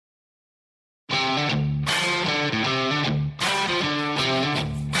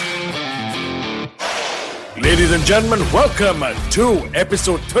Ladies and gentlemen, welcome to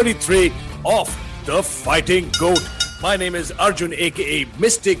episode 33 of The Fighting GOAT. My name is Arjun, aka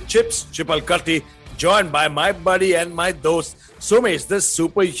Mystic Chips Chipalkatti, joined by my buddy and my dost, Sumesh, the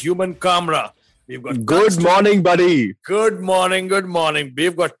superhuman Kamra. We've got Good morning, buddy. Good morning.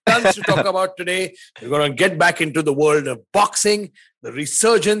 We've got tons to talk about today. We're going to get back into the world of boxing, the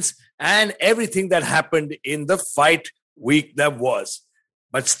resurgence, and everything that happened in the fight week that was.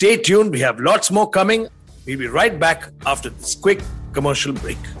 But stay tuned. We have lots more coming. We'll be right back after this quick commercial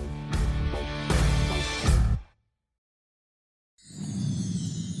break.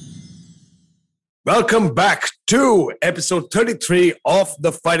 Welcome back to episode 33 of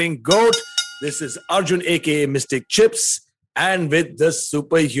The Fighting GOAT. This is Arjun, aka Mystic Chips, and with the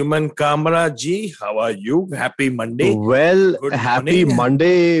superhuman Kamra Ji. How are you? Happy Monday. Well, Good happy morning.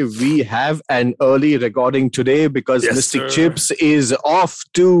 Monday. We have an early recording today because Yes, Mystic sir. Chips is off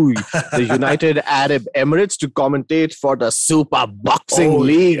to the United Arab Emirates to commentate for the Super Boxing Oh,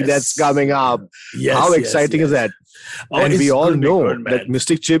 League yes. that's coming up. Yes, How yes, exciting yes. is that? Oh, And it's we all gonna be know good, man. that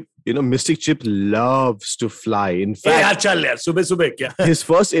Mystic Chip loves to fly. In Hey, fact, chal yaar, subah kya? his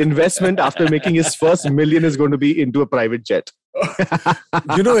first investment after making his first million is going to be into a private jet.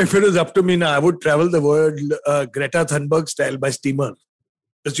 You know, if it was up to me now, I would travel the world Greta Thunberg style by steamer.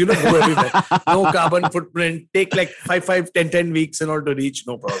 Just, go everywhere. No carbon footprint. Take like 10 weeks and all to reach.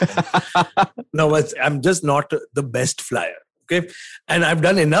 No problem. No, I'm just not the best flyer. Okay. And I've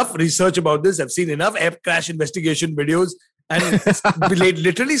done enough research about this. I've seen enough air crash investigation videos and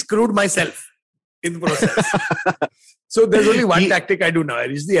literally screwed myself in the process. So there's only one tactic I do now. I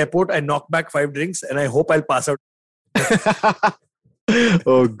reach the airport, I knock back 5 drinks, and I hope I'll pass out.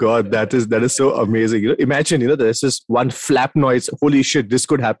 Oh God, that is so amazing. Imagine, there's this one flap noise. Holy shit, this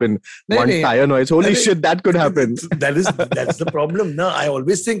could happen. One tire noise. Holy shit, that could happen. That's the problem. No, I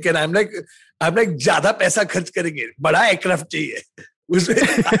always think, and I'm like, ज़्यादा पैसा खर्च करेंगे, बड़ा aircraft चाहिए.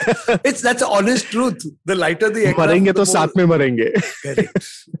 That's the honest truth. The lighter the aircraft, मरेंगे the तो more- साथ में मरेंगे. Correct.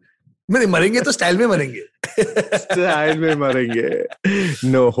 नहीं, मरेंगे तो स्टाइल में मरेंगे. Style में मरेंगे.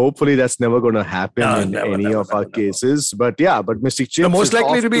 No, hopefully that's never going to happen No, in never, any never, of our never, never. cases. But yeah, but Mystic Chips No, most is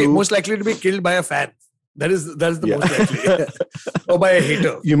likely off to be killed by a fan. That's the Yeah. most likely. Or by a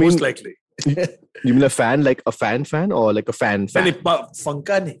hater. You mean- most likely. You mean a fan, like a fan or like a fan? Really,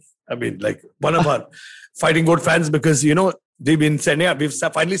 funka nahi. I mean, like one of our Fighting GOAT fans, because they've been sending out. We've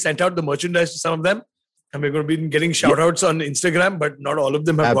finally sent out the merchandise to some of them, and we're going to be getting shout outs on Instagram, but not all of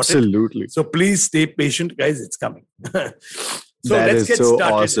them have got it. Absolutely. So please stay patient, guys. It's coming. So That let's is get so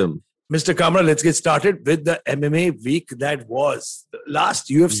started. awesome. Mr. Kamra, let's get started with the MMA week that was. The last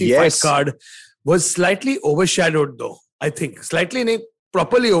UFC Yes. fight card was slightly overshadowed, though. I think slightly,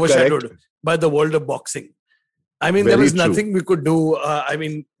 properly overshadowed by the world of boxing. I mean, there Very was true. nothing we could do. I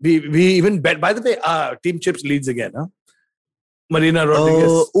mean, we even bet. By the way, Team Chips leads again, huh? Marina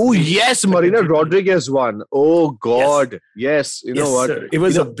Rodriguez. Oh yes, Marina Rodriguez won. Oh God, yes. You know Yes, what? sir. It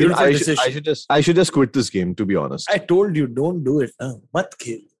was a beautiful decision. I should just quit this game, to be honest. I told you, don't do it. Mat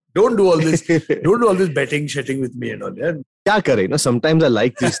khel. Don't do all this. Don't do all this betting, shitting with me and all. Yeah. Kya kare, sometimes I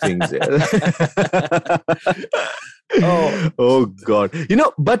like these things. Oh God.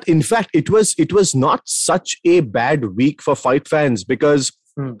 But in fact, it was not such a bad week for fight fans because,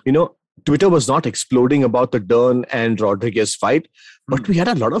 Twitter was not exploding about the Dern and Rodriguez fight, but we had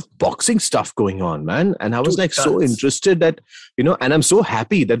a lot of boxing stuff going on, man. And I was so tons. interested that, and I'm so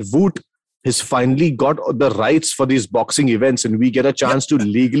happy that Woot has finally got the rights for these boxing events and we get a chance to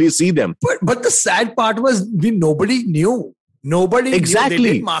legally see them. But the sad part was nobody knew. Nobody Exactly. Knew.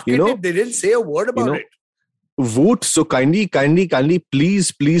 They didn't market it. They didn't say a word about it. Woot, so kindly,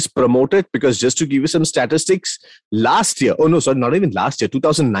 please promote it, because just to give you some statistics, last year, not even last year,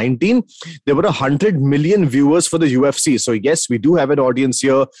 2019, there were 100 million viewers for the UFC. So yes, we do have an audience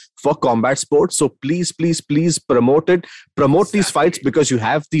here for combat sports. So please promote it. Promote these fights because you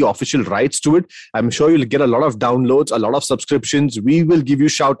have the official rights to it. I'm sure you'll get a lot of downloads, a lot of subscriptions. We will give you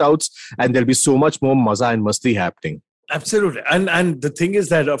shout outs and there'll be so much more maza and masti happening. Absolutely. And the thing is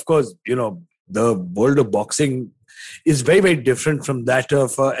that, of course, the world of boxing is very, very different from that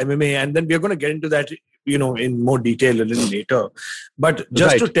of MMA. And then we're going to get into that, in more detail a little later. But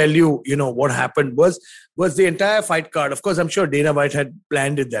just to tell you, what happened was the entire fight card. Of course, I'm sure Dana White had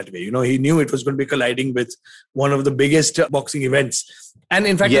planned it that way. He knew it was going to be colliding with one of the biggest boxing events. And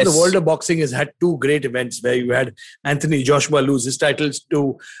in fact, in the world of boxing has had 2 great events where you had Anthony Joshua lose his titles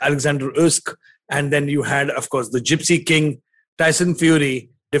to Alexander Usyk. And then you had, of course, the Gypsy King, Tyson Fury,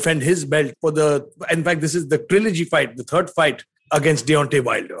 defend his belt in fact, this is the trilogy fight, the 3rd fight against Deontay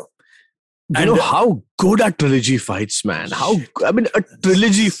Wilder. How good are trilogy fights, man? A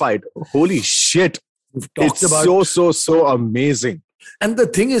trilogy fight. Holy shit. We've talked It's so amazing. And the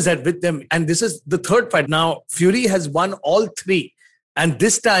thing is that with them, and this is the third fight now, Fury has won all three. And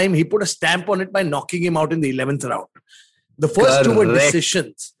this time he put a stamp on it by knocking him out in the 11th round. The first two were Correct.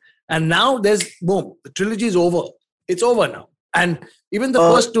 decisions. And now there's, boom, the trilogy is over. It's over now. And even the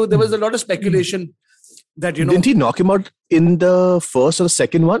first two, there was a lot of speculation that, Didn't he knock him out in the first or the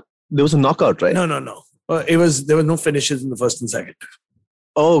second one? There was a knockout, right? No. There was no finishes in the first and second.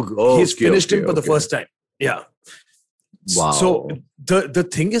 Oh, He's finished him for the first time. Yeah. Wow. So the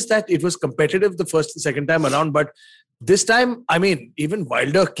thing is that it was competitive the first and second time around, but this time, I mean, even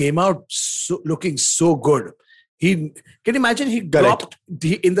Wilder came out looking so good. Can you imagine he dropped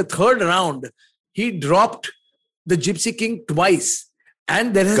in the third round, he dropped the Gypsy King twice.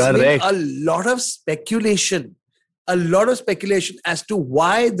 And there has been a lot of speculation as to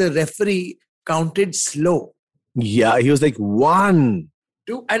why the referee counted slow. Yeah, he was like 1,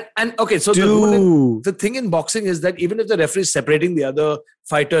 Two. And okay, so 2. the thing in boxing is that even if the referee is separating the other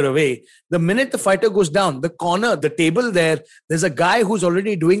fighter away, the minute the fighter goes down, the corner, the table there's a guy who's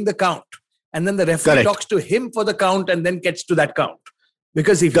already doing the count. And then the referee talks to him for the count and then gets to that count.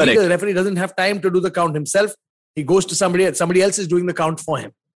 Because if the referee doesn't have time to do the count himself, he goes to somebody else is doing the count for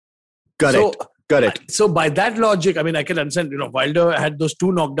him. Correct. So by that logic, I mean, I can understand, Wilder had those 2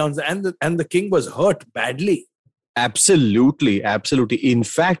 knockdowns and the King was hurt badly. Absolutely. In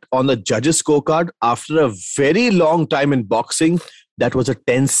fact, on the judges' scorecard, after a very long time in boxing, that was a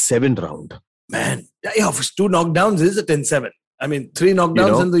 10-7 round. Man, yeah, 2 knockdowns is a 10-7. I mean, 3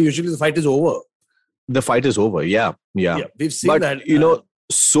 knockdowns and usually the fight is over. The fight is over, yeah. We've seen that.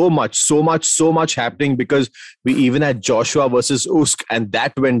 So much happening because we even had Joshua versus Usyk and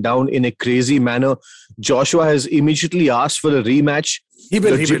that went down in a crazy manner. Joshua has immediately asked for a rematch. He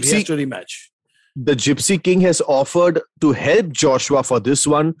has to rematch. The Gypsy King has offered to help Joshua for this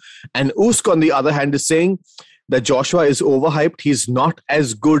one. And Usyk, on the other hand, is saying that Joshua is overhyped. He's not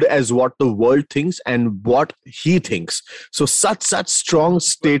as good as what the world thinks and what he thinks. So such strong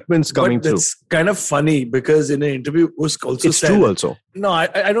statements coming through. It's kind of funny because in an interview, Usyk also said... It's true also. No,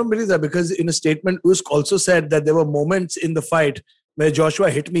 I don't believe that because in a statement, Usyk also said that there were moments in the fight where Joshua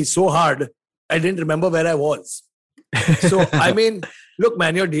hit me so hard, I didn't remember where I was. So, I mean... Look,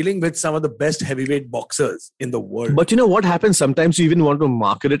 man, you're dealing with some of the best heavyweight boxers in the world. But you know what happens? Sometimes you even want to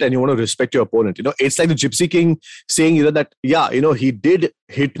market it and you want to respect your opponent. It's like the Gypsy King saying, that, he did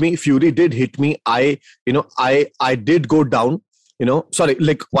hit me. Fury did hit me. I did go down. Sorry,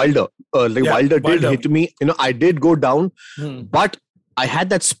 like Wilder. Wilder did hit me. I did go down. But I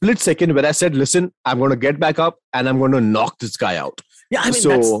had that split second where I said, listen, I'm going to get back up and I'm going to knock this guy out. Yeah, I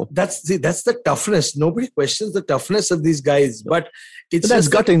mean, that's the toughness. Nobody questions the toughness of these guys, but that's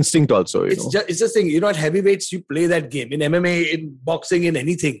gut instinct also. It's just thing. At heavyweights, you play that game in MMA, in boxing, in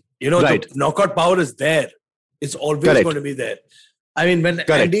anything. The knockout power is there. It's always going to be there. I mean, when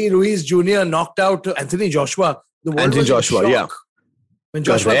Andy Ruiz Jr. knocked out Anthony Joshua, the world was in shock. When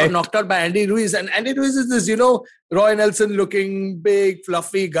Joshua got knocked out by Andy Ruiz, and Andy Ruiz is this, Roy Nelson looking big,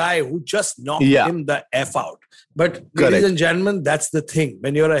 fluffy guy who just knocked him the F out. But ladies and gentlemen, that's the thing.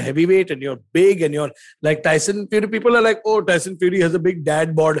 When you're a heavyweight and you're big and you're like Tyson Fury, people are like, oh, Tyson Fury has a big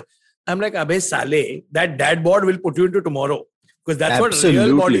dad bod. I'm like, Abe Saleh, that dad bod will put you into tomorrow. Because that's what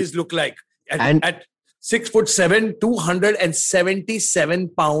real bodies look like. At 6'7", 277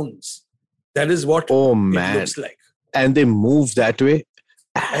 pounds. That is what it looks like. And they move that way.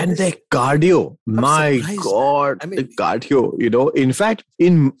 And their cardio, my God, the cardio, in fact,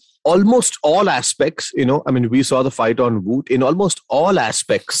 in almost all aspects, we saw the fight on Woot. In almost all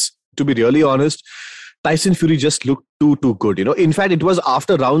aspects, to be really honest, Tyson Fury just looked too good. In fact, it was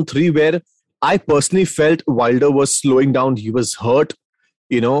after round 3 where I personally felt Wilder was slowing down. He was hurt,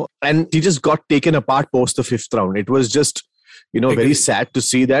 and he just got taken apart post the 5th round. It was just, very sad to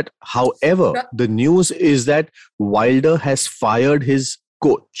see that. However, the news is that Wilder has fired his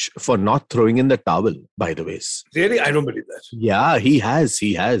coach for not throwing in the towel, by the way. Really? I don't believe that. Yeah, he has.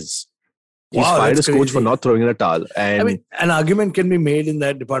 He's fired his coach for not throwing in a towel. And I mean, an argument can be made in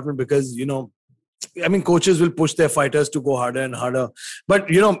that department because, coaches will push their fighters to go harder and harder. But,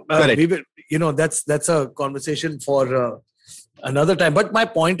 we will, that's a conversation for another time. But my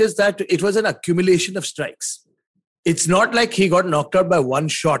point is that it was an accumulation of strikes. It's not like he got knocked out by one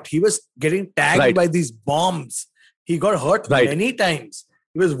shot. He was getting tagged by these bombs. He got hurt many times.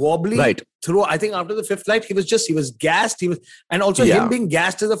 He was wobbly through. I think after the 5th fight, he was gassed. And also him being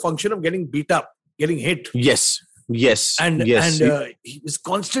gassed is a function of getting beat up, getting hit. Yes. And he was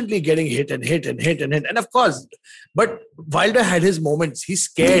constantly getting hit. And of course, but Wilder had his moments. He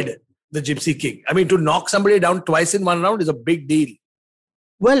scared the Gypsy King. I mean, to knock somebody down twice in one round is a big deal.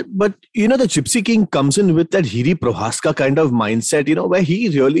 Well, but the Gypsy King comes in with that Hiri Prohaska kind of mindset, where he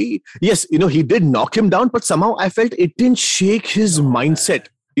really, yes, he did knock him down, but somehow I felt it didn't shake his mindset.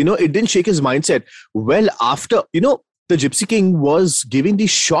 It didn't shake his mindset. Well, after, the Gypsy King was giving these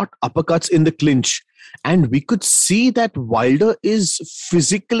short uppercuts in the clinch. And we could see that Wilder is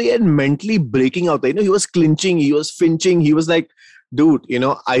physically and mentally breaking out. He was clinching, he was flinching. He was like, dude,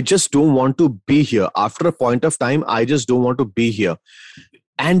 I just don't want to be here. After a point of time, I just don't want to be here.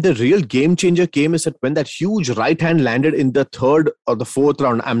 And the real game changer came is that when that huge right hand landed in the third or the fourth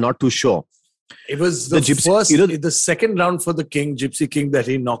round, I'm not too sure. It was the Gypsy, the second round for the Gypsy King, that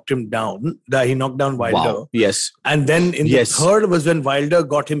he knocked him down. That he knocked down Wilder. Wow. Yes. And then in the third was when Wilder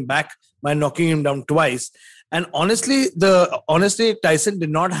got him back by knocking him down twice. And honestly, Tyson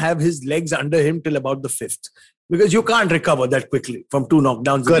did not have his legs under him till about the fifth, because you can't recover that quickly from two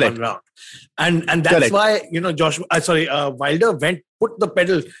knockdowns in one round. And that's why, Wilder put the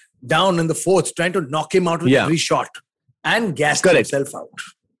pedal down in the fourth, trying to knock him out with every shot and gassed himself out.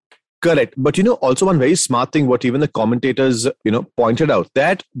 Correct. But, also one very smart thing, what even the commentators, pointed out,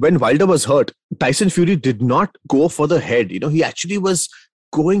 that when Wilder was hurt, Tyson Fury did not go for the head. He actually was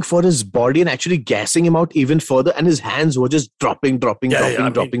going for his body and actually gassing him out even further, and his hands were just dropping.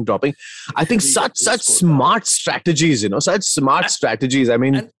 I think such smart strategies, I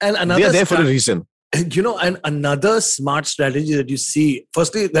mean, and they are there for a reason. And another smart strategy that you see,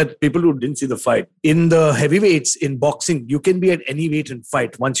 firstly, that people who didn't see the fight, in the heavyweights in boxing, you can be at any weight and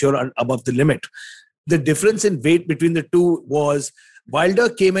fight once you're above the limit. The difference in weight between the two was Wilder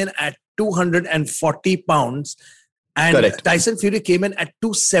came in at 240 pounds and Tyson Fury came in at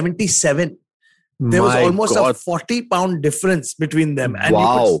 277. There was almost a 40-pound difference between them. And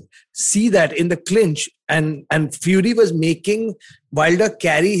you could see that in the clinch. And Fury was making Wilder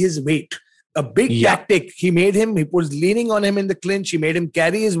carry his weight. A big tactic. He was leaning on him in the clinch. He made him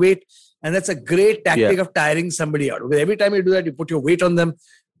carry his weight. And that's a great tactic of tiring somebody out. Because every time you do that, you put your weight on them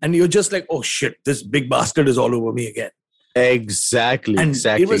and you're just like, oh shit, this big bastard is all over me again. Exactly.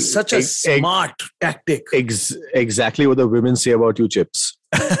 It was such a smart tactic. Exactly what the women say about you, Chips.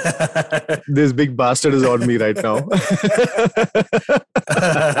 This big bastard is on me right now.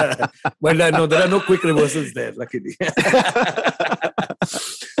 But no, there are no quick reversals there, luckily.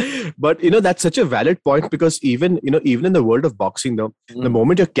 But that's such a valid point, because even in the world of boxing, though, the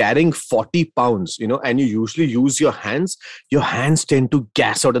moment you're carrying 40 pounds, and you usually use your hands tend to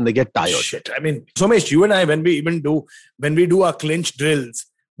gas out and they get tired. Shit. I mean, Somesh, you and I, when we do our clinch drills,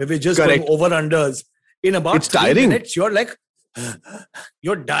 where we're just going over-unders, in about 3 minutes, you're like,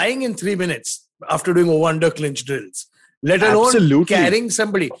 you're dying in 3 minutes after doing over-under clinch drills, let alone carrying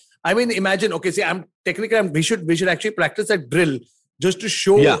somebody. I mean, imagine, we should actually practice that drill just to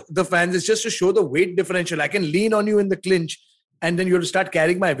show the fans. It's just to show the weight differential. I can lean on you in the clinch and then you have to start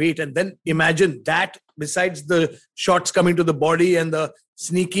carrying my weight. And then imagine that, besides the shots coming to the body and the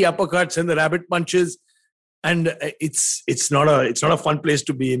sneaky uppercuts and the rabbit punches. And it's not a fun place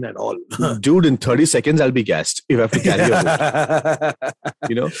to be in at all. Dude, in 30 seconds, I'll be gassed if I have to carry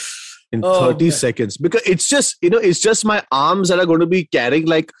your weight. In 30 seconds. Because it's just my arms that are going to be carrying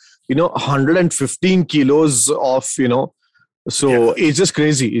 115 kilos of, So it's just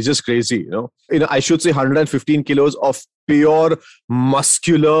crazy. I should say 115 kilos of pure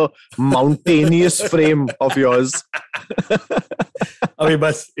muscular mountainous frame of yours.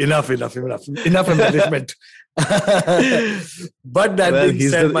 Enough management. But that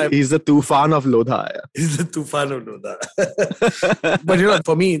he's the Tufan of Lodha. He's the Tufan of Lodha. But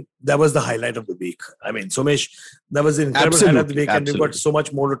for me, that was the highlight of the week. I mean, Somesh, that was an incredible highlight of the week, and we've got so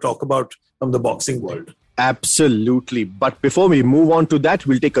much more to talk about from the boxing world. Absolutely. But before we move on to that,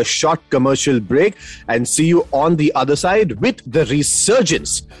 we'll take a short commercial break and see you on the other side with the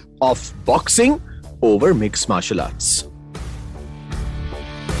resurgence of boxing over mixed martial arts.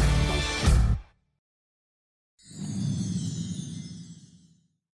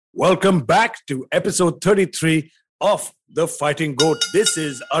 Welcome back to episode 33 of The Fighting Goat. This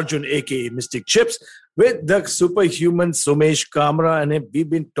is Arjun, aka Mystic Chips, with the superhuman Somesh Kamra, and we've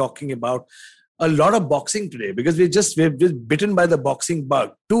been talking about a lot of boxing today because we're just bitten by the boxing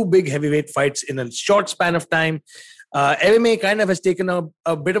bug. 2 big heavyweight fights in a short span of time. MMA kind of has taken a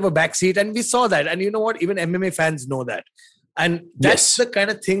bit of a backseat, and we saw that. And you know what? Even MMA fans know that. And that's the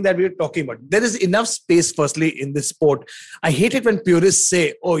kind of thing that we're talking about. There is enough space, firstly, in this sport. I hate it when purists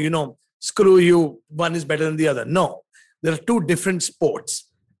say, screw you, one is better than the other. No, there are 2 different sports.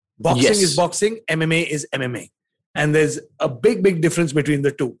 Boxing is boxing, MMA is MMA. And there's a big, big difference between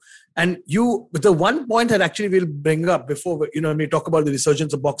the two. And the one point that actually we'll bring up before, when we talk about the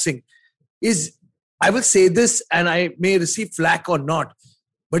resurgence of boxing is, I will say this, and I may receive flack or not,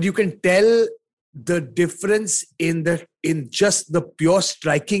 but you can tell the difference in just the pure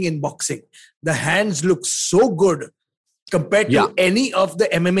striking in boxing. The hands look so good compared to any of the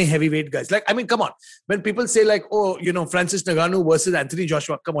MMA heavyweight guys. Like, I mean, come on. When people say like, oh, Francis Ngannou versus Anthony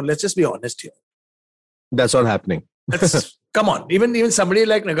Joshua, come on, let's just be honest here. That's not happening. Come on. Even somebody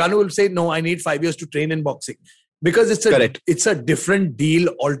like Ngannou will say, no, I need 5 years to train in boxing, because it's a different deal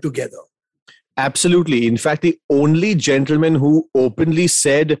altogether. Absolutely. In fact, the only gentleman who openly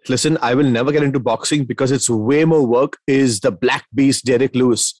said, listen, I will never get into boxing because it's way more work is the Black Beast, Derek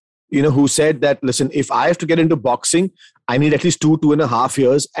Lewis, who said that, listen, if I have to get into boxing, I need at least 2.5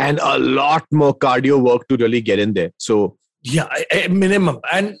 years and a lot more cardio work to really get in there. So yeah, a minimum.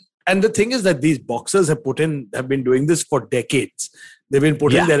 And the thing is that these boxers have been doing this for decades. They've been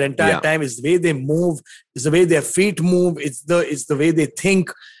putting their entire time. It's the way they move. It's the way their feet move. It's the way they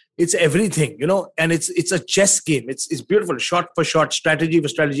think. It's everything, and it's a chess game. It's beautiful, shot for shot, strategy for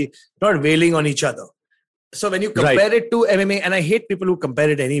strategy, not wailing on each other. So when you compare it to MMA, and I hate people who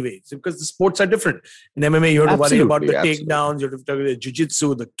compare it anyway, because the sports are different. In MMA, you have to worry about the takedowns, you have to worry about the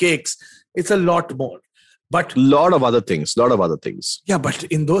jiu-jitsu, the kicks. It's a lot more. But a lot of other things. Yeah, but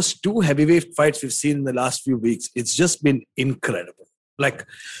in those two heavyweight fights we've seen in the last few weeks, it's just been incredible. Like,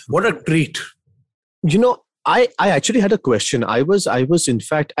 what a treat. I actually had a question. I was in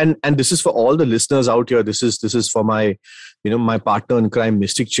fact, and this is for all the listeners out here. This is for my, my partner in crime,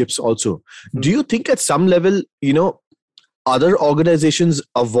 Mystic Chips also. Mm-hmm. Do you think at some level, other organizations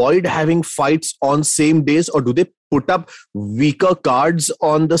avoid having fights on same days, or do they put up weaker cards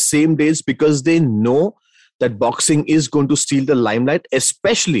on the same days because they know that boxing is going to steal the limelight,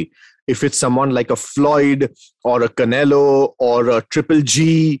 especially if it's someone like a Floyd or a Canelo or a Triple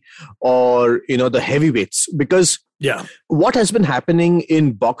G or, the heavyweights? Because what has been happening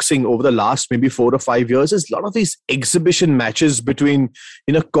in boxing over the last maybe 4 or 5 years is a lot of these exhibition matches between,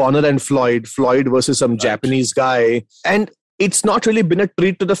 Conor and Floyd versus some Japanese guy. And it's not really been a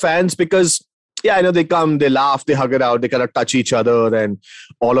treat to the fans because, they come, they laugh, they hug it out, they kind of touch each other and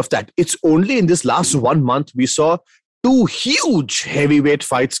all of that. It's only in this last 1 month we saw 2 huge heavyweight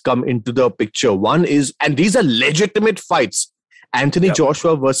fights come into the picture. One is, and these are legitimate fights, Anthony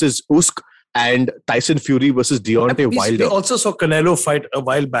Joshua versus Usyk and Tyson Fury versus Deontay Wilder. We also saw Canelo fight a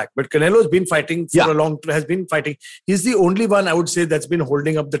while back, but Canelo's been fighting has been fighting. He's the only one, I would say, that's been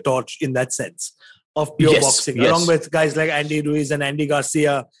holding up the torch in that sense of pure boxing, along with guys like Andy Ruiz and Andy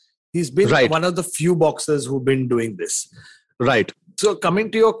Garcia. He's been one of the few boxers who've been doing this. Right. So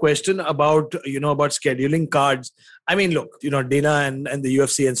coming to your question about scheduling cards, I mean, look, Dana and the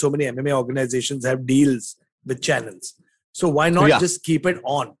UFC and so many MMA organizations have deals with channels. So why not just keep it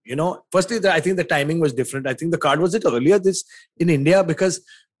on? Firstly, I think the timing was different. I think the card was earlier this in India because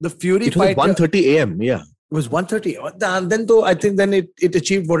the Fury fight. It was 1:30 a.m. Yeah. It was 1:30. Then though, I think then it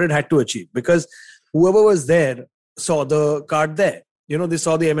achieved what it had to achieve because whoever was there saw the card there. They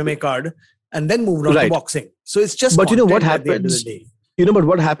saw the MMA card and then moved on to boxing. So it's just. But what happens? But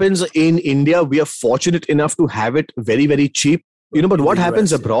what happens in India, we are fortunate enough to have it very, very cheap. But what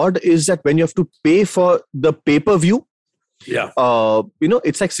happens abroad is that when you have to pay for the pay-per-view,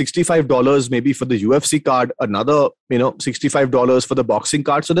 it's like $65 maybe for the UFC card, another, $65 for the boxing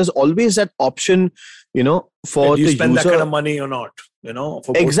card. So there's always that option, for the user. You spend that kind of money or not,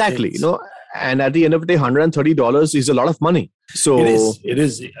 for exactly, and at the end of the day, $130 is a lot of money. So it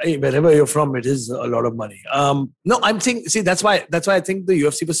is. Wherever you're from, it is a lot of money. No, I'm saying, that's why I think the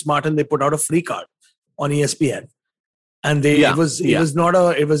UFC was smart and they put out a free card on ESPN. And it was not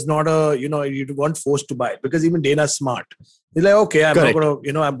a, you weren't forced to buy it because even Dana's smart. He's like, okay, I'm not going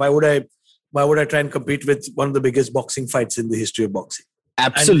to, why would I try and compete with one of the biggest boxing fights in the history of boxing?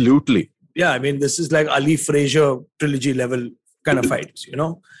 Absolutely. And, I mean, this is like Ali Frazier trilogy level kind of fights,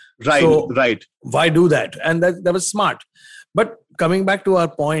 Right, so right. Why do that? And that was smart. But coming back to our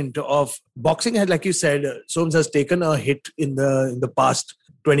point of boxing, like you said, Soms has taken a hit in the past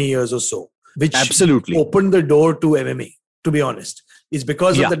 20 years or so, which absolutely opened the door to MMA, to be honest. It's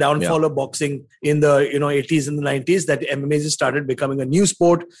because of the downfall of boxing in the 80s and the 90s that MMA just started becoming a new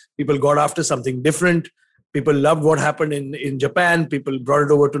sport. People got after something different. People loved what happened in Japan. People brought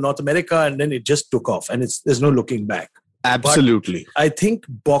it over to North America and then it just took off and there's no looking back. Absolutely. But I think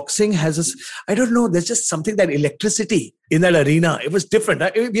boxing has I don't know, there's just something, that electricity in that arena. It was different.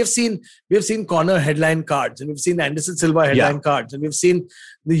 We have seen Conor headline cards and we've seen Anderson Silva headline cards and we've seen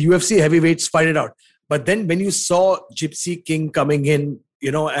the UFC heavyweights fight it out. But then when you saw Gypsy King coming in,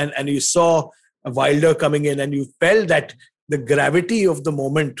 and you saw Wilder coming in and you felt that the gravity of the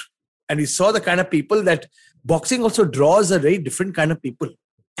moment and you saw the kind of people that boxing also draws a very different kind of people.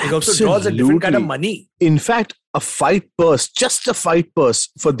 It also draws a different kind of money. In fact, just a fight purse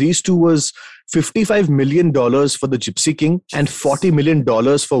for these two was $55 million for the Gypsy King and $40 million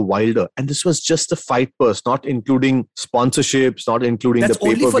for Wilder. And this was just a fight purse, not including sponsorships, not including the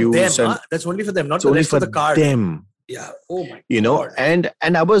pay-per-views. That's only for them, not the rest of the card. Them. Yeah. Oh my God. And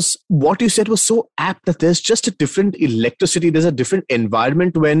what you said was so apt, that there's just a different electricity. There's a different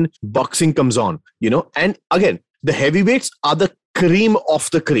environment when boxing comes on, and again, the heavyweights are the cream of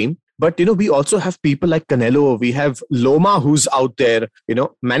the cream. But, we also have people like Canelo. We have Loma, who's out there,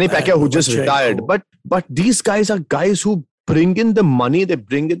 Manny Pacquiao, who just retired. But these guys are guys who bring in the money. They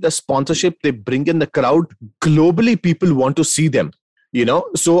bring in the sponsorship. They bring in the crowd. Globally, people want to see them.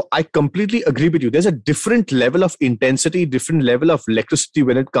 So I completely agree with you. There's a different level of intensity, different level of electricity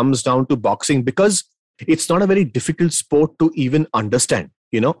when it comes down to boxing, because it's not a very difficult sport to even understand.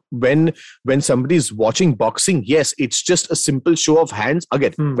 When somebody's watching boxing, yes, it's just a simple show of hands.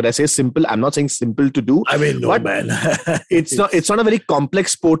 Again, when I say simple, I'm not saying simple to do. I mean, no, man. it's not a very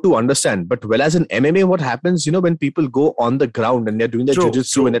complex sport to understand. But whereas in MMA, what happens, when people go on the ground and they're doing their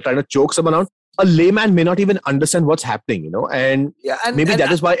jiu-jitsu and they're trying to choke someone out, a layman may not even understand what's happening, and maybe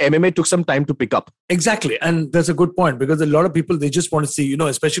that is why MMA took some time to pick up. Exactly. And that's a good point, because a lot of people, they just want to see,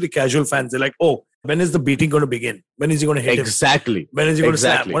 especially casual fans, they're like, oh, when is the beating going to begin? When is he going to hit him? When is he going to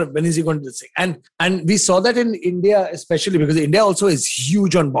snap? When is he going to sing? And we saw that in India, especially because India also is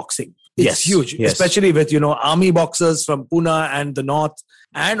huge on boxing. It's huge, especially with, army boxers from Pune and the North,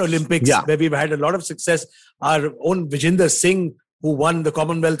 and Olympics, where we've had a lot of success. Our own Vijender Singh, who won the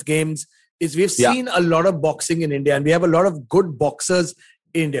Commonwealth Games, we've seen a lot of boxing in India, and we have a lot of good boxers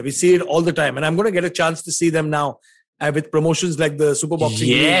in India. We see it all the time, and I'm going to get a chance to see them now with promotions like the Super Boxing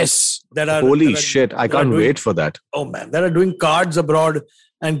League. Yes, holy shit! I can't wait for that. Oh man, that are doing cards abroad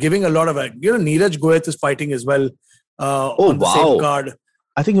and giving a lot of. Neeraj Goyat is fighting as well. On the same card.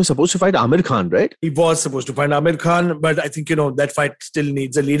 I think he was supposed to fight Amir Khan, right? He was supposed to fight Amir Khan, but I think, that fight still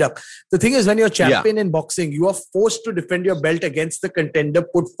needs a lead up. The thing is, when you're champion in boxing, you are forced to defend your belt against the contender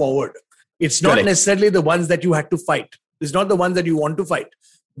put forward. It's not necessarily the ones that you had to fight. It's not the ones that you want to fight.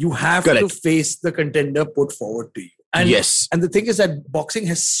 You have to face the contender put forward to you. And, and the thing is that boxing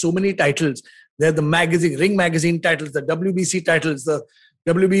has so many titles. They're the Ring Magazine titles, the WBC titles, the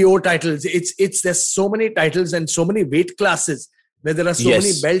WBO titles. There's so many titles and so many weight classes where there are so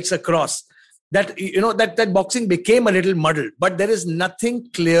many belts across that, that boxing became a little muddled. But there is nothing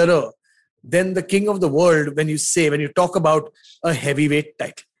clearer than the king of the world when you talk about a heavyweight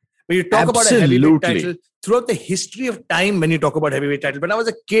title. When you talk about a heavyweight title, throughout the history of time, when you talk about heavyweight title, when I was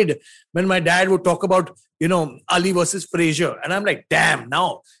a kid, when my dad would talk about, Ali versus Frazier, and I'm like, damn,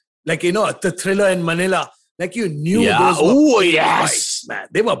 now, like, the Thriller in Manila, like you knew those were fights, man.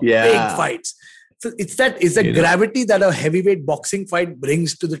 They were big fights. So it's that gravity that a heavyweight boxing fight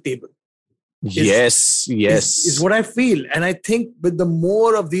brings to the table. Is what I feel. And I think with the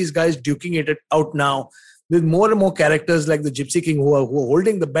more of these guys duking it out now, with more and more characters like the Gypsy King who are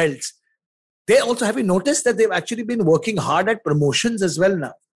holding the belts, they also, have you noticed that they've actually been working hard at promotions as well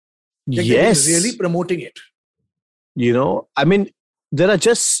now? Like they're really promoting it. I mean, there are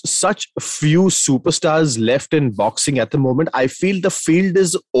just such few superstars left in boxing at the moment. I feel the field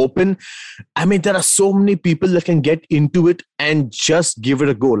is open. I mean, there are so many people that can get into it and just give it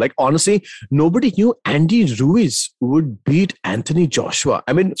a go. Like, honestly, nobody knew Andy Ruiz would beat Anthony Joshua.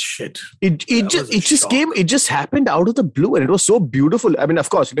 I mean, it just happened out of the blue, and it was so beautiful. I mean, of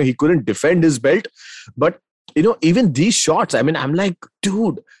course, he couldn't defend his belt, but even these shots, I mean, I'm like,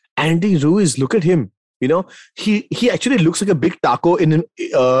 dude, Andy Ruiz, look at him. He actually looks like a big taco in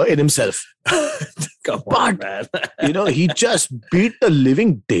himself. Come on, man. He just beat the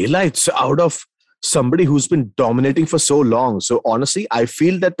living daylights out of somebody who's been dominating for so long. So honestly, I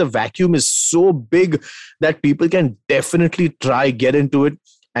feel that the vacuum is so big that people can definitely get into it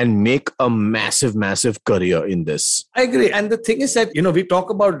and make a massive, massive career in this. I agree. And the thing is that, we talk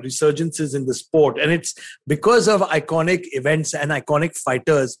about resurgences in the sport, and it's because of iconic events and iconic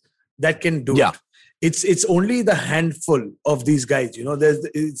fighters that can do it. It's only the handful of these guys.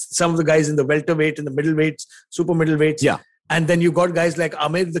 There's some of the guys in the welterweight, in the middleweights, super middleweights. Yeah. And then you got guys like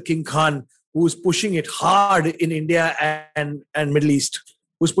Amir the King Khan, who's pushing it hard in India and Middle East,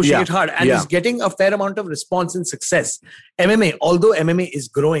 who's pushing it hard and is getting a fair amount of response and success. Although MMA is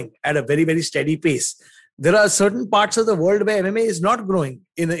growing at a very, very steady pace, there are certain parts of the world where MMA is not growing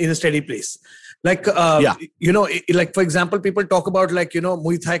in a steady place. Like, like, for example, people talk about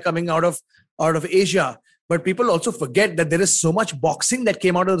Muay Thai coming out of Asia, but people also forget that there is so much boxing that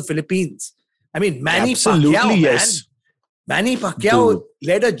came out of the Philippines. I mean, Manny Pacquiao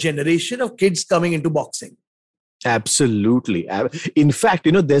led a generation of kids coming into boxing. Absolutely. In fact,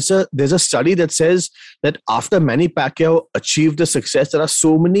 there's a study that says that after Manny Pacquiao achieved the success, there are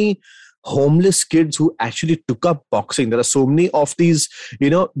so many homeless kids who actually took up boxing. There are so many of these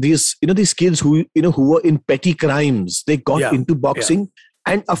kids who were in petty crimes. They got Yeah, into yeah, boxing,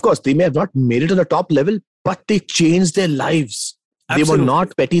 and of course, they may have not made it on the top level, but they changed their lives. They were absolutely.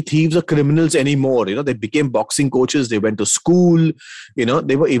 not petty thieves or criminals anymore. They became boxing coaches. They went to school.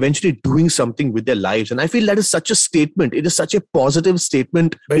 They were eventually doing something with their lives. And I feel that is such a statement. It is such a positive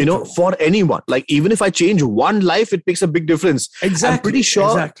statement, Very true. for anyone. Like, even if I change one life, it makes a big difference. Exactly. I'm pretty sure,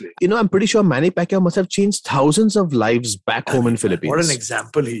 Exactly. I'm pretty sure Manny Pacquiao must have changed thousands of lives back home in Philippines. What an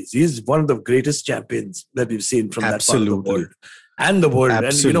example he is. He's one of the greatest champions that we've seen from that part of the world. And the world.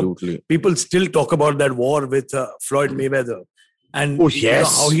 Absolutely. And, people still talk about that war with Floyd Mayweather. And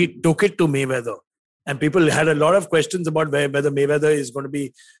yes. how he took it to Mayweather. And people had a lot of questions about whether Mayweather is going to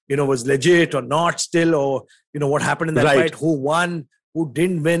be, was legit or not still, or, what happened in that fight, who won, who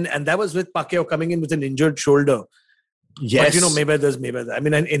didn't win. And that was with Pacquiao coming in with an injured shoulder. Yes. But, Mayweather's Mayweather. I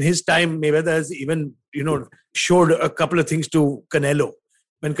mean, in his time, Mayweather has even, showed a couple of things to Canelo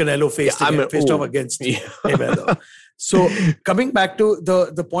when Canelo faced off against Mayweather. So coming back to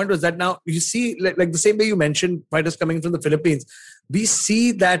the point was that now you see, like the same way you mentioned fighters coming from the Philippines, we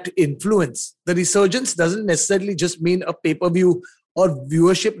see that influence. The resurgence doesn't necessarily just mean a pay-per-view or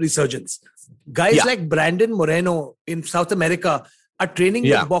viewership resurgence. Guys like Brandon Moreno in South America are training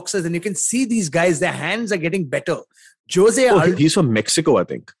with boxers, and you can see these guys, their hands are getting better. Jose Aldo, he's from Mexico, I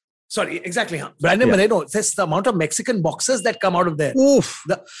think. Sorry, exactly. Brandon Moreno, there's the amount of Mexican boxers that come out of there. Oof.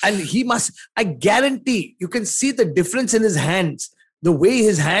 And he must, I guarantee, you can see the difference in his hands, the way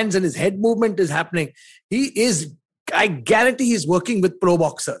his hands and his head movement is happening. I guarantee he's working with pro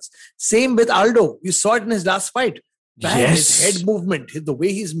boxers. Same with Aldo. You saw it in his last fight. His head movement, the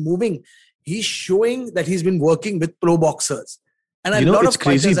way he's moving, he's showing that he's been working with pro boxers. And a lot it's of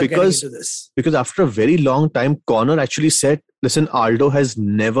fighters crazy are getting into this. Because after a very long time, Conor actually said, listen, Aldo has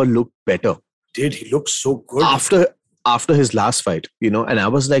never looked better. He looked so good. After his last fight, and I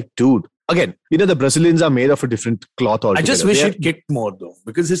was like, dude, again, the Brazilians are made of a different cloth altogether. I just wish he kicked more though,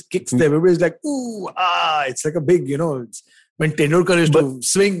 because his kicks, everybody's like, ooh, it's like a big, it's when Tendulkar used to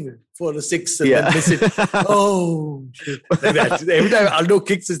swing for the six and then miss it. Oh, shit. Like that. Every time Aldo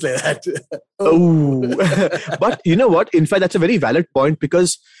kicks, it's like that. But you know what? In fact, that's a very valid point,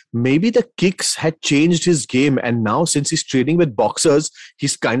 because maybe the kicks had changed his game, and now since he's training with boxers,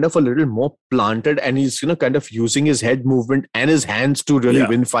 he's kind of a little more planted, and he's kind of using his head movement and his hands to really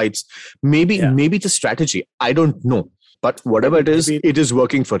win fights. Maybe it's a strategy. I don't know, but whatever it is, it is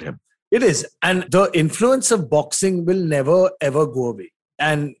working for him. It is, and the influence of boxing will never ever go away.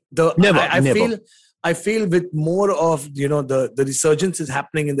 And I feel with more of the resurgence is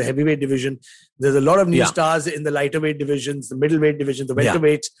happening in the heavyweight division. There's a lot of new stars in the lighter weight divisions, the middleweight division, the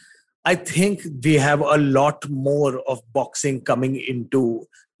welterweights. I think we have a lot more of boxing coming into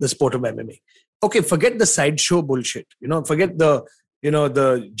the sport of MMA. Okay, forget the sideshow bullshit. Forget the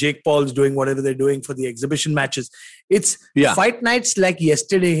Jake Paul's doing whatever they're doing for the exhibition matches. It's fight nights like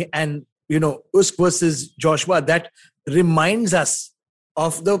yesterday and, Usyk versus Joshua that reminds us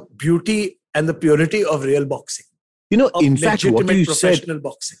of the beauty and the purity of real boxing. In fact, what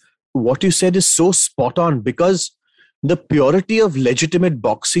you said is so spot on, because the purity of legitimate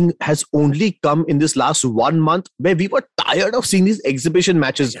boxing has only come in this last 1 month, where we were tired of seeing these exhibition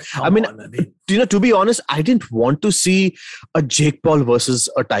matches. To be honest, I didn't want to see a Jake Paul versus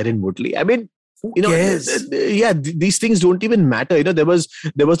a Tyron Woodley. I mean, these things don't even matter. There was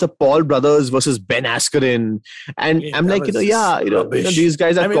the Paul brothers versus Ben Askren, and I'm like, these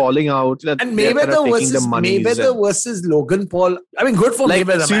guys are calling out. And Mayweather versus Logan Paul. I mean, good for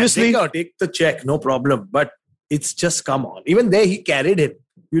Mayweather. Seriously, take the check, no problem. But it's just, come on. Even there, he carried him.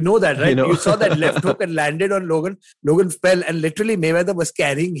 You know that, right? You saw that left hook and landed on Logan. Logan fell, and literally Mayweather was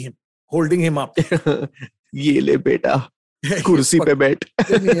carrying him, holding him up. ये ले बेटा, कुर्सी पे बैठ.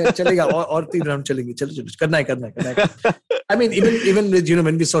 चलेगा और 3 round चलेंगे. चलो करना है. I mean, even with,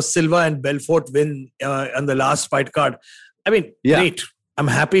 when we saw Silva and Belfort win on the last fight card. I mean, great. I'm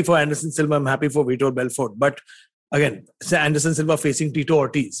happy for Anderson Silva. I'm happy for Vitor Belfort. But again, say Anderson Silva facing Tito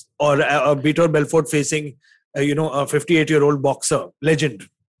Ortiz, or Vitor Belfort facing a 58-year-old boxer legend,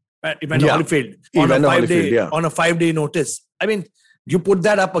 Evander Holyfield, on a 5-day notice. I mean, you put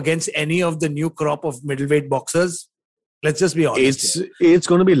that up against any of the new crop of middleweight boxers. Let's just be honest. It's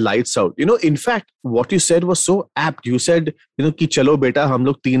going to be lights out. In fact, what you said was so apt. You said, कि चलो बेटा हम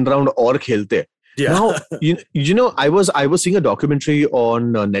लोग 3 round और खेलते. Yeah. Now, I was seeing a documentary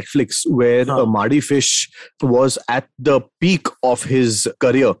on Netflix where Mardy Fish was at the peak of his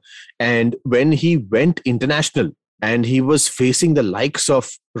career, and when he went international and he was facing the likes of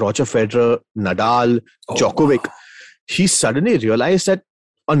Roger Federer, Nadal, Djokovic, he suddenly realized that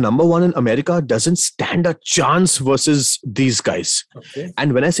a number one in America doesn't stand a chance versus these guys. Okay.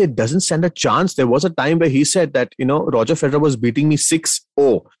 And when I say doesn't stand a chance, there was a time where he said that, Roger Federer was beating me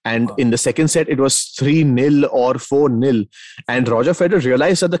 6-0. And in the second set, it was 3-0 or 4-0. And Roger Federer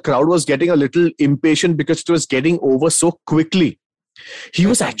realized that the crowd was getting a little impatient because it was getting over so quickly. He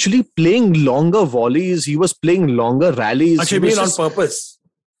was actually playing longer volleys. He was playing longer rallies. Actually, on purpose.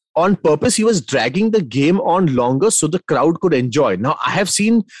 On purpose, he was dragging the game on longer so the crowd could enjoy. Now, I have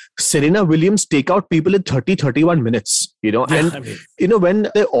seen Serena Williams take out people in 30-31 minutes, when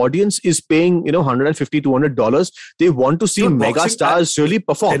the audience is paying, $150, $200, they want to see mega stars really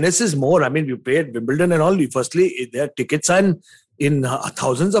perform. Tennis is more. I mean, you pay at Wimbledon and all. Firstly, their tickets are in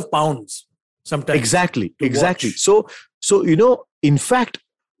thousands of pounds sometimes. Exactly. So, in fact,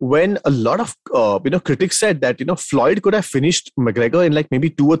 when a lot of critics said that Floyd could have finished McGregor in like maybe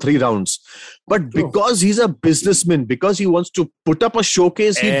 2 or 3 rounds, but because he's a businessman, because he wants to put up a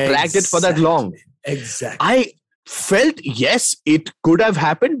showcase, he dragged it for that long. Exactly. I felt yes, it could have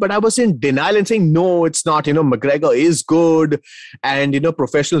happened, but I was in denial and saying no, it's not. McGregor is good, and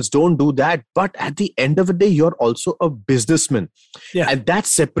professionals don't do that. But at the end of the day, you're also a businessman, and that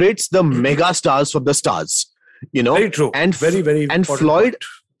separates the mega stars from the stars. Very true, and very, very. And Floyd.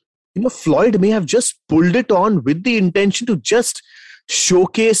 Floyd may have just pulled it on with the intention to just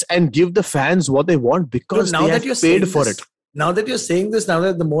showcase and give the fans what they want because they have paid for it. Now that you're saying this,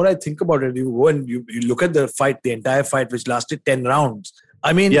 the more I think about it, you go and you look at the fight, the entire fight, which lasted 10 rounds.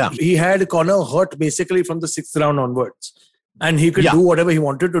 I mean, he had Conor hurt basically from the 6th round onwards. And he could do whatever he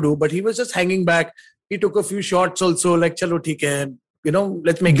wanted to do, but he was just hanging back. He took a few shots also, like, chalo, theek hai.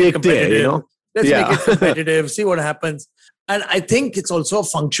 Let's make it competitive. Let's make it competitive, see what happens. And I think it's also a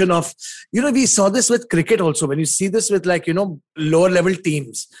function of, we saw this with cricket also. When you see this with lower level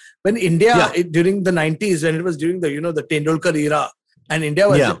teams, when India during the 90s, when it was during the, the Tendulkar era, and India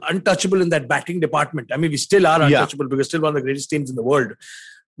was untouchable in that batting department. I mean, we still are untouchable because we're still one of the greatest teams in the world.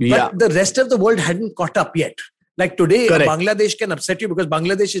 But the rest of the world hadn't caught up yet. Like today, Bangladesh can upset you because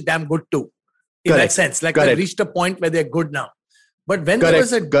Bangladesh is damn good too. In that sense, like they've reached a point where they're good now. But when there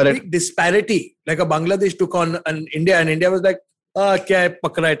was a big disparity, like a Bangladesh took on an India, and India was like, kya hai,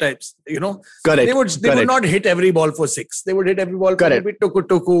 pakrai types, they would not hit every ball for 6. They would hit every ball for maybe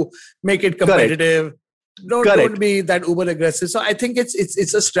tuku, make it competitive. Don't be that uber aggressive. So I think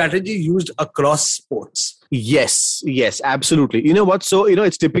it's a strategy used across sports. Yes, absolutely. You know what? So,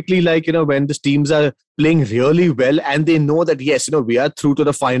 it's typically like, when the teams are playing really well and they know that, yes, we are through to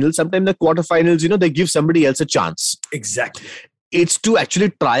the finals. Sometimes the quarterfinals, they give somebody else a chance. Exactly. It's to actually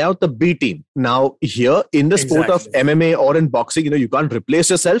try out the B team. Now, here in the sport of MMA or in boxing, you can't replace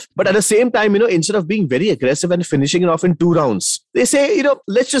yourself. But at the same time, instead of being very aggressive and finishing it off in 2 rounds, they say,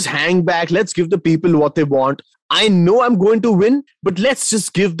 let's just hang back. Let's give the people what they want. I know I'm going to win, but let's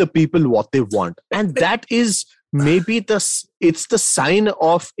just give the people what they want. And that is maybe it's the sign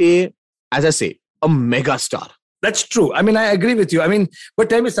of a mega star. That's true. I mean, I agree with you. I mean, but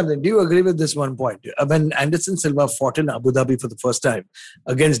tell me something. Do you agree with this one point? When Anderson Silva fought in Abu Dhabi for the first time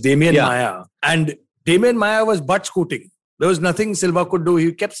against Damian Maia, and Damian Maia was butt scooting. There was nothing Silva could do.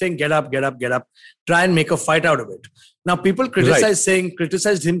 He kept saying, get up, try and make a fight out of it. Now, people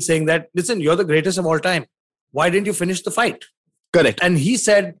criticized him saying that, listen, you're the greatest of all time. Why didn't you finish the fight? Correct. And he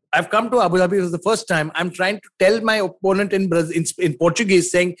said, I've come to Abu Dhabi for the first time. I'm trying to tell my opponent in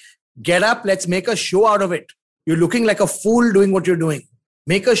Portuguese saying, get up, let's make a show out of it. You're looking like a fool doing what you're doing.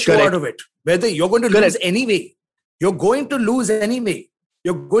 Make a show out of it. Whether you're going to lose anyway. You're going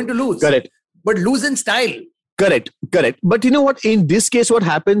to lose. Correct. But lose in style. Correct. But you know what? In this case, what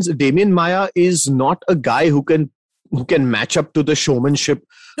happens, Damian Maia is not a guy who can match up to the showmanship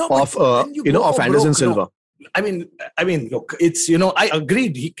of Anderson Silva. I mean, look, it's, I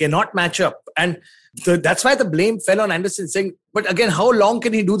agreed. He cannot match up. And that's why the blame fell on Anderson saying, but again, how long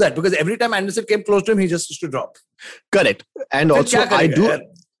can he do that? Because every time Anderson came close to him, he just used to drop. Correct. And also, I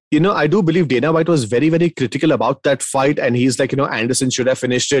do believe Dana White was very, very critical about that fight. And he's like, Anderson should have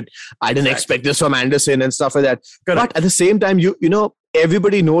finished it. I didn't expect this from Anderson and stuff like that. Correct. But at the same time,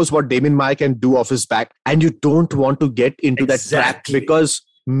 everybody knows what Damian Maia can do off his back. And you don't want to get into that trap because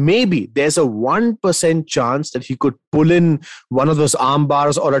maybe there's a 1% chance that he could pull in one of those arm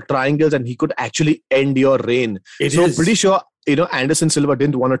bars or a triangles and he could actually end your reign. Pretty sure Anderson Silva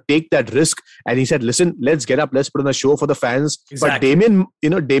didn't want to take that risk, and he said, "Listen, let's get up, let's put on a show for the fans." Exactly.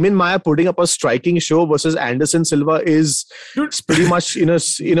 But Damien Maya putting up a striking show versus Anderson Silva is it's pretty much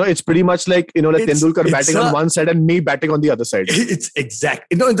it's pretty much like Tendulkar batting on one side and me batting on the other side. It's exact.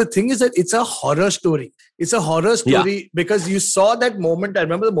 The thing is that it's a horror story. It's a horror story because you saw that moment. I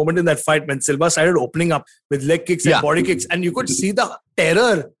remember the moment in that fight when Silva started opening up with leg kicks and body kicks, and you could see the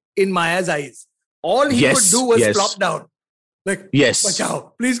terror in Maya's eyes. All he could do was flop down. Like,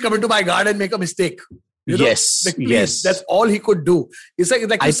 Bachao, please come into my guard and make a mistake. Please, that's all he could do. It's like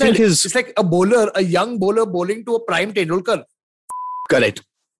you said, it's like a young bowler bowling to a prime Tendulkar. Correct.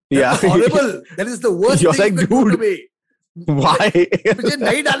 That's horrible. That is the worst You're thing like, to me. Why? मुझे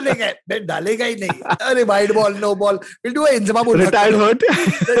नहीं डालने का है, मैं डालेगा ही नहीं. अरे wide ball, no ball. We'll do a Inzamam ul Haq. Retired hurt.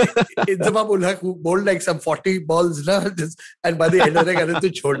 Inzamam ul Haq who bowled like some 40 balls, and by the end of the day, to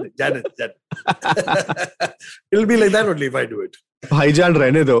chhod de, Janet. It'll be like that only if I do it. Bhaijan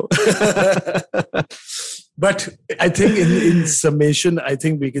rehne do. But I think in summation, I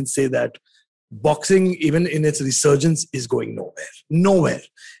think we can say that boxing, even in its resurgence, is going nowhere.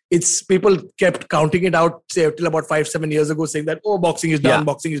 It's people kept counting it out, say, till about 5-7 years ago, saying that, boxing is done,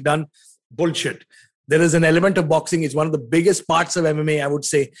 boxing is done. Bullshit. There is an element of boxing. It's one of the biggest parts of MMA, I would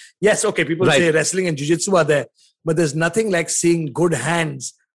say. Yes, okay, people say wrestling and jiu-jitsu are there, but there's nothing like seeing good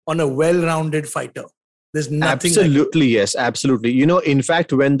hands on a well-rounded fighter. There's nothing. Absolutely, yes, absolutely. In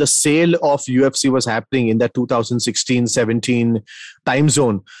fact, when the sale of UFC was happening in that 2016-17 time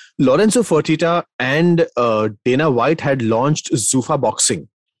zone, Lorenzo Fertitta and Dana White had launched Zuffa Boxing.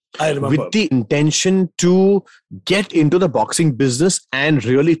 I remember. With the intention to get into the boxing business and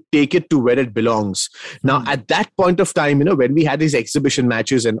really take it to where it belongs. Now, at that point of time, when we had these exhibition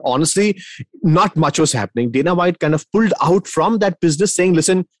matches, and honestly, not much was happening, Dana White kind of pulled out from that business saying,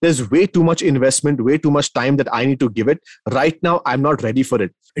 listen, there's way too much investment, way too much time that I need to give it. Right now, I'm not ready for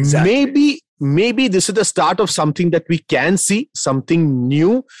it. Exactly. Maybe this is the start of something that we can see, something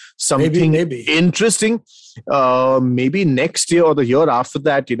new, something interesting. Maybe next year or the year after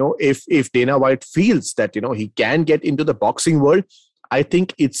that, if Dana White feels that, he can get into the boxing world, I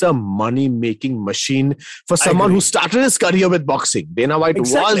think it's a money-making machine for someone who started his career with boxing. Dana White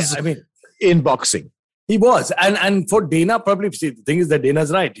was in boxing. He was. And for Dana, probably, see, the thing is that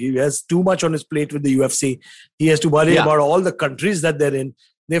Dana's right. He has too much on his plate with the UFC. He has to worry about all the countries that they're in.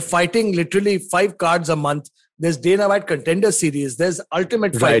 They're fighting literally 5 cards a month. There's Dana White Contender Series. There's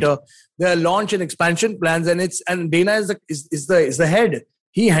Ultimate Fighter. There are launch and expansion plans, and Dana is the head.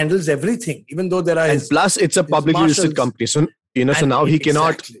 He handles everything, even though there are. And plus, it's a publicly listed company, so so now he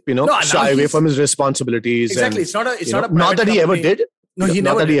cannot shy away from his responsibilities. Exactly, and, it's not a not that he ever did. No, he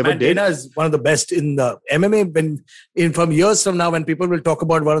never did. Dana is one of the best in the MMA. From years from now, when people will talk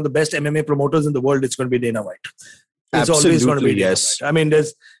about one of the best MMA promoters in the world, it's going to be Dana White. It's always going to be Dana White. I mean,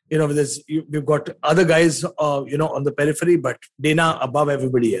 we've got other guys, on the periphery, but Dana above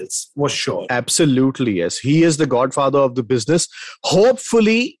everybody else, for sure. Absolutely, yes. He is the godfather of the business.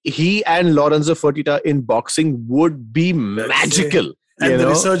 Hopefully, he and Lorenzo Fertitta in boxing would be magical. And the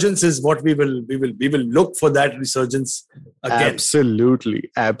resurgence is what we will look for, that resurgence again.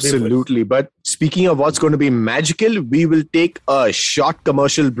 Absolutely. But speaking of what's going to be magical, we will take a short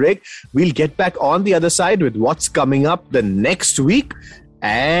commercial break. We'll get back on the other side with what's coming up the next week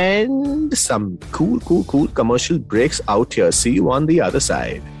and some cool commercial breaks out here. See you on the other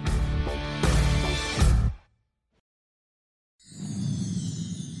side.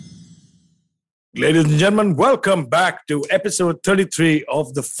 Ladies and gentlemen, welcome back to episode 33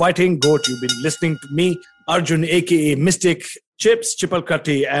 of The Fighting Goat. You've been listening to me, Arjun, aka Mystic, Chips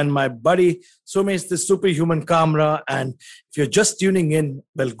Chipalkatti, and my buddy Somesh the Superhuman Kamra. And if you're just tuning in,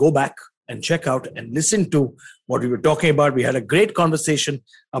 well, go back and check out and listen to what we were talking about. We had a great conversation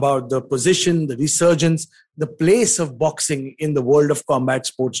about the position, the resurgence, the place of boxing in the world of combat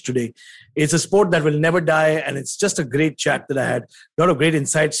sports today. It's a sport that will never die, and it's just a great chat that I had. A lot of great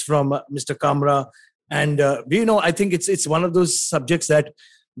insights from Mr. Kamra. And, I think it's one of those subjects that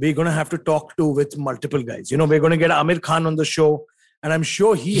we're going to have to talk to with multiple guys. We're going to get Amir Khan on the show. And I'm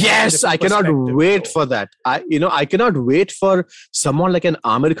sure I cannot wait for that. I cannot wait for someone like an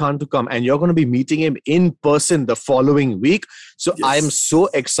Amir Khan to come, and you're going to be meeting him in person the following week. So I'm so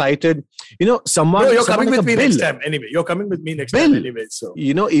excited. You're coming with me next time anyway. You're coming with me next time anyway. So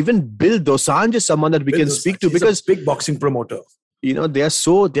even Bill Dosanjh is someone that we can speak to, because he's a big boxing promoter. They're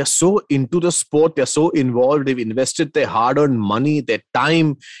so into the sport. They're so involved. They've invested their hard-earned money, their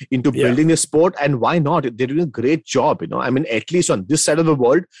time into building the sport. And why not? They're doing a great job. At least on this side of the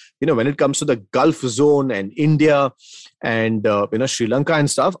world, when it comes to the Gulf zone and India and Sri Lanka and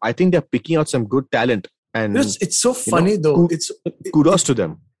stuff, I think they're picking out some good talent. And it's so funny though. Kudos to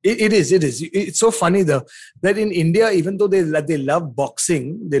them. It is. It's so funny though that in India, even though they love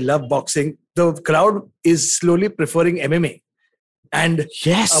boxing, the crowd is slowly preferring MMA. And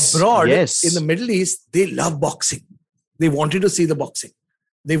abroad in the Middle East, they love boxing. They wanted to see the boxing.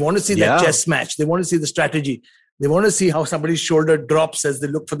 They want to see that chess match. They want to see the strategy. They want to see how somebody's shoulder drops as they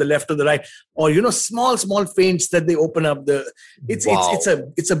look for the left or the right, or small feints that they open up.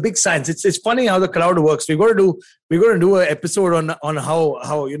 It's a big science. It's funny how the crowd works. We're going to do an episode on how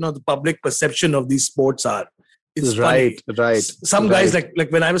the public perception of these sports are. It's right. Some guys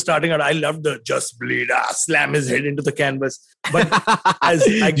like when I was starting out, I loved the just bleed, slam his head into the canvas. But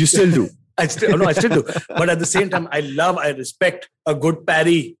you still do. I still do. But at the same time, I respect a good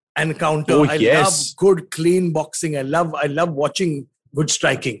parry and counter. I love good, clean boxing. I love watching good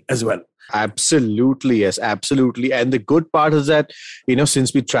striking as well. Absolutely, yes, absolutely. And the good part is that,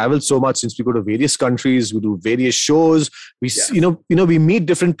 since we travel so much, since we go to various countries, we do various shows, we we meet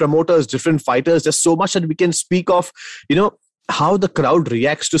different promoters, different fighters. There's so much that we can speak of, how the crowd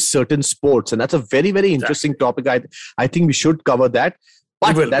reacts to certain sports. And that's a very, very interesting topic. I think we should cover that.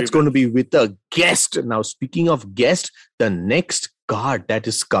 But that's going to be with a guest. Now, speaking of guest, the next card that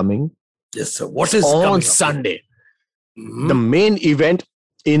is coming. Yes, sir. What is on Sunday? Mm-hmm. The main event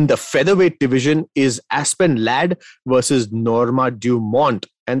in the featherweight division is Aspen Ladd versus Norma Dumont.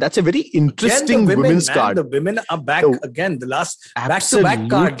 And that's a very interesting women's card. The women are back again. The last back-to-back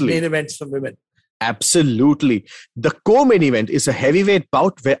card main events for women. Absolutely. The co-main event is a heavyweight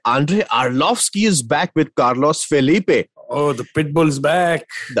bout where Andrei Arlovsky is back with Carlos Felipe. Oh, the Pitbull's back.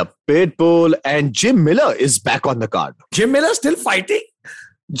 The Pitbull, and Jim Miller is back on the card. Jim Miller still fighting?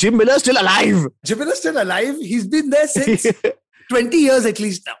 Jim Miller still alive. Jim Miller still alive? He's been there since 20 years at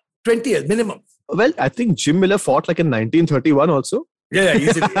least now. 20 years minimum. Well, I think Jim Miller fought like in 1931 also. Yeah,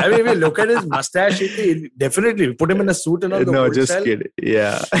 easily. I mean, if you look at his mustache, definitely put him in a suit and all. No, just kidding.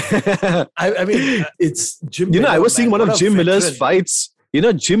 Yeah. I mean, it's Jim Miller. I was seeing one of Jim Miller's fights.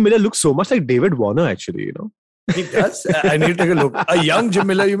 Jim Miller looks so much like David Warner, actually, He does. I need to take a look. A young Jim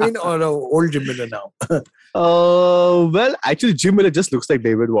Miller, you mean, or an old Jim Miller now? Well, actually, Jim Miller just looks like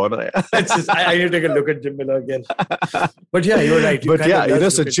David Warner. I need to take a look at Jim Miller again. But yeah, you're right.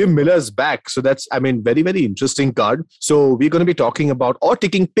 So Jim Miller's back. So that's, very, very interesting card. So we're going to be talking about or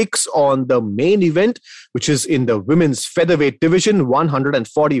taking picks on the main event, which is in the women's featherweight division,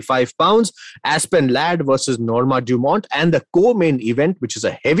 145 pounds, Aspen Ladd versus Norma Dumont, and the co-main event, which is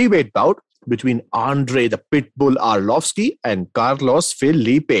a heavyweight bout between Andrei the Pitbull Arlovsky and Carlos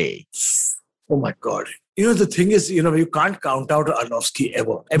Felipe. Oh my God. The thing is, you can't count out Arlovsky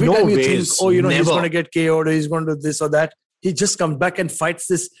ever. Every time you think, he's going to get KO'd or he's going to do this or that, he just comes back and fights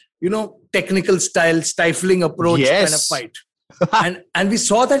this, technical style, stifling approach kind of fight. and we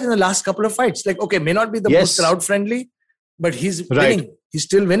saw that in the last couple of fights. Like, okay, may not be the most crowd friendly, but he's winning. He's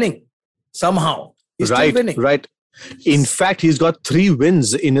still winning somehow. He's still winning. Right. In fact, he's got 3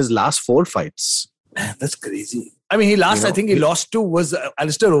 wins in his last 4 fights. Man, that's crazy. I mean, I think he lost to was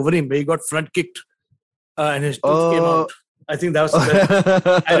Alistair Overeem, where he got front kicked and his tooth came out. I think that was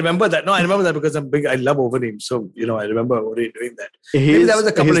I remember that. No, I remember that because I'm big. I love Overeem. So, I remember Overeem doing that. Maybe that was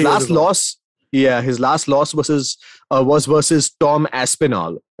a couple of years ago. His last loss was versus Tom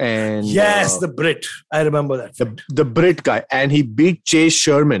Aspinall. And yes, the Brit. I remember that. The Brit guy. And he beat Chase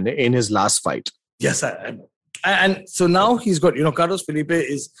Sherman in his last fight. Yes, I know. And so now he's got, Carlos Felipe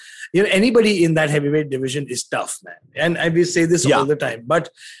is, anybody in that heavyweight division is tough, man. And I will say this all the time, but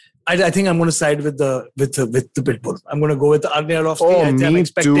I think I'm going to side with the Pitbull. I'm going to go with Andrei Arlovsky. I'm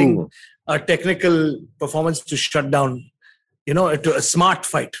expecting a technical performance to shut down, to a smart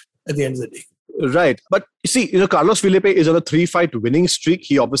fight at the end of the day. Right. But you see, Carlos Felipe is on a 3-fight winning streak.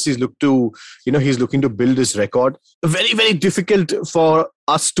 He obviously is he's looking to build his record. Very, very difficult for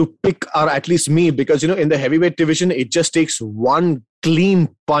us to pick, or at least me, because, in the heavyweight division, it just takes one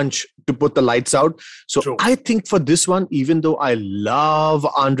clean punch to put the lights out. So True. I think for this one, even though I love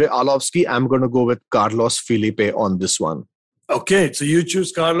Andrei Arlovsky, I'm going to go with Carlos Felipe on this one. Okay, so you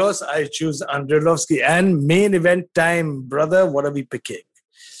choose Carlos, I choose Andrei Arlovsky. And main event time, brother, what are we picking?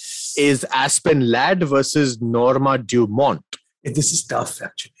 Is Aspen Ladd versus Norma Dumont. This is tough,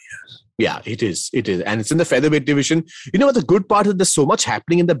 actually. Yeah, it is. And it's in the featherweight division. You know what the good part is? There's so much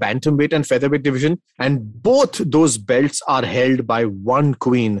happening in the bantamweight and featherweight division. And both those belts are held by one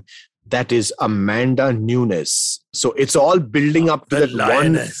queen. That is Amanda Nunes. So it's all building up to that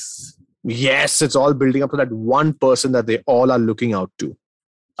lioness. Yes, it's all building up to that one person that they all are looking out to.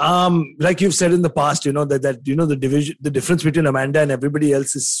 Like you've said in the past, that the difference between Amanda and everybody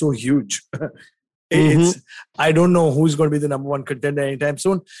else is so huge. It's I don't know who's going to be the number one contender anytime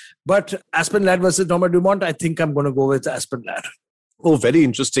soon. But Aspen Ladd versus Norma Dumont, I think I'm going to go with Aspen Ladd. Oh, very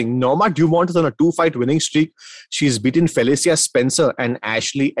interesting. Norma Dumont is on a 2-fight winning streak. She's beaten Felicia Spencer and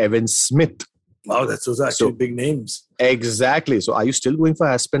Ashley Evans Smith. Wow, those are actually big names. Exactly. So are you still going for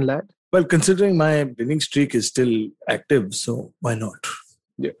Aspen Ladd? Well, considering my winning streak is still active, so why not?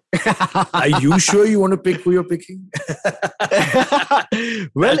 Yeah. Are you sure you want to pick who you're picking?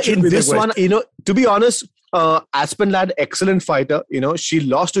 Well, in this one, to be honest, Aspen Ladd, excellent fighter. She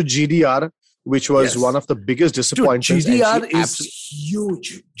lost to GDR, which was one of the biggest disappointments. Dude, GDR is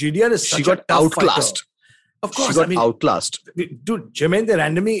huge. GDR is such a tough outclassed. Fighter. Of course, she got outclassed. Dude, Germaine de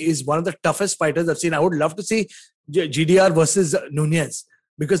Randamie is one of the toughest fighters I've seen. I would love to see GDR versus Nunez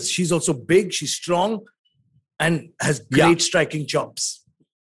because she's also big, she's strong, and has great striking chops.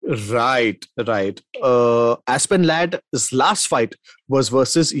 Right. Aspen Ladd's last fight was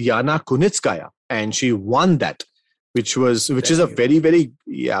versus Yana Kunitskaya, and she won that, which is a very, very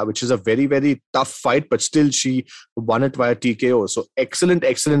tough fight, but still she won it via TKO. So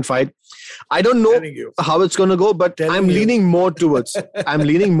excellent fight. I don't know how it's going to go, but I'm leaning more towards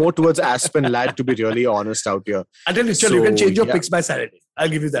Aspen Ladd, to be really honest out here. I tell you, you can change your picks by Saturday. I'll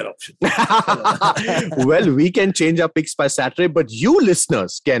give you that option. Well, we can change our picks by Saturday, but you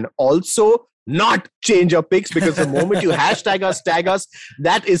listeners can also not change your picks, because the moment you hashtag us, tag us,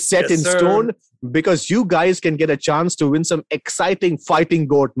 that is set in stone, because you guys can get a chance to win some exciting Fighting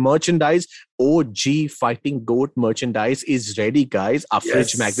Goat merchandise. OG Fighting Goat merchandise is ready, guys. Our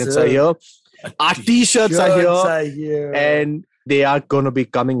fridge magnets are here. Our t-shirts are here. And they are going to be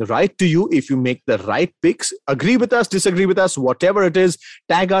coming right to you if you make the right picks. Agree with us, disagree with us, whatever it is,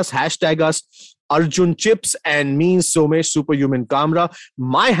 tag us, hashtag us. Arjun Chips and me, Somesh Superhuman Kamra.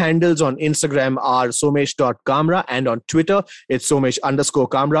 My handles on Instagram are somesh.kamra, and on Twitter, it's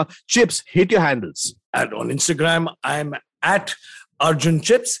Somesh_Kamra. Chips, hit your handles. And on Instagram, I'm at Arjun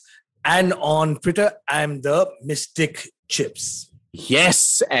Chips, and on Twitter, I'm the Mystic Chips.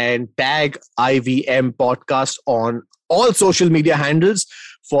 Yes, and tag IVM Podcast on all social media handles.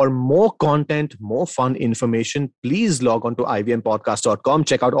 For more content, more fun information, please log on to ivmpodcast.com.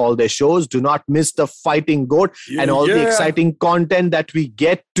 Check out all their shows. Do not miss the Fighting Goat and all the exciting content that we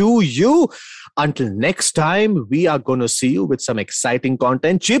get to you. Until next time, we are going to see you with some exciting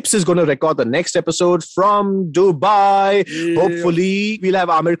content. Chips is going to record the next episode from Dubai. Yeah. Hopefully, we'll have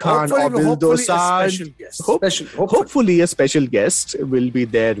Amir Khan or Bill Dosanjh. Hopefully, a special guest will be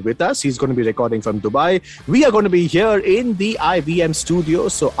there with us. He's going to be recording from Dubai. We are going to be here in the IVM studio.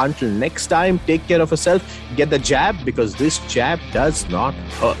 So until next time, take care of yourself. Get the jab, because this jab does not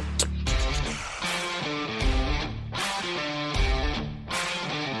hurt.